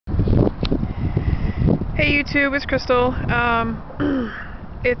Hey YouTube, it's Crystal.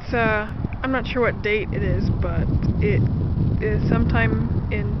 It's I'm not sure what date it is, but it is sometime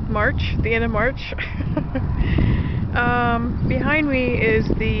in March, the end of March. Behind me is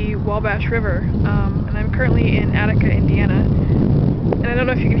the Wabash River, and I'm currently in Attica, Indiana. And I don't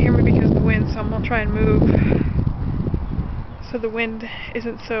know if you can hear me because of the wind, so I'm gonna try and move so the wind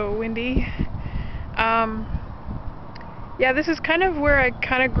isn't so windy. Yeah, this is kind of where I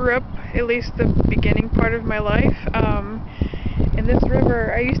kind of grew up, at least the beginning part of my life. And this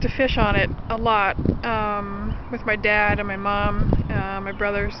river, I used to fish on it a lot, with my dad and my mom, my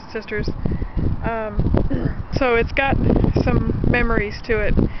brothers, sisters. So it's got some memories to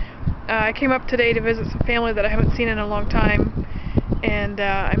it. I came up today to visit some family that I haven't seen in a long time, and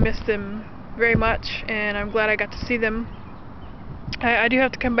I miss them very much, and I'm glad I got to see them. I do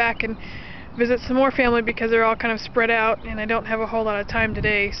have to come back and visit some more family because they're all kind of spread out and I don't have a whole lot of time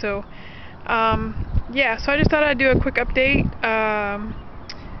today, so yeah, so I just thought I'd do a quick update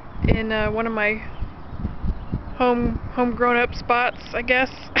in one of my home grown up spots, I guess.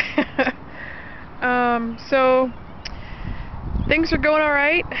 So things are going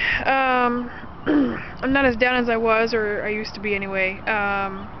alright. I'm not as down as I was, or I used to be anyway.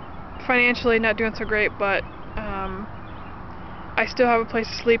 Financially not doing so great, but I still have a place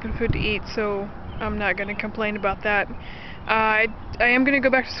to sleep and food to eat, so I'm not going to complain about that. I am going to go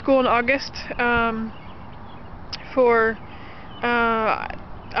back to school in August for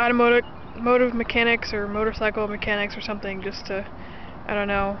automotive mechanics or motorcycle mechanics or something, just to, I don't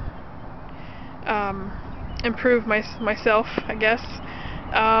know, improve myself, I guess.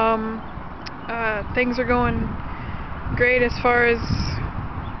 Things are going great as far as,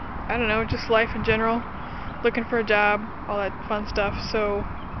 I don't know, just life in general. Looking for a job, all that fun stuff. So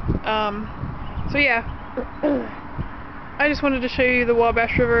yeah, I just wanted to show you the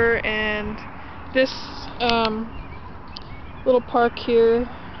Wabash River and this little park here.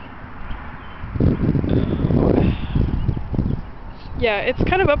 Yeah, it's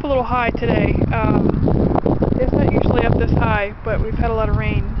kind of up a little high today. It's not usually up this high, but we've had a lot of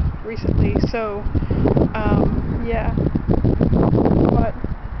rain recently, so yeah. But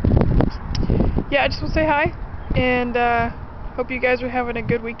yeah, I just want to say hi, and hope you guys are having a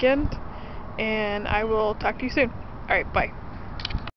good weekend, and I will talk to you soon. Alright, bye.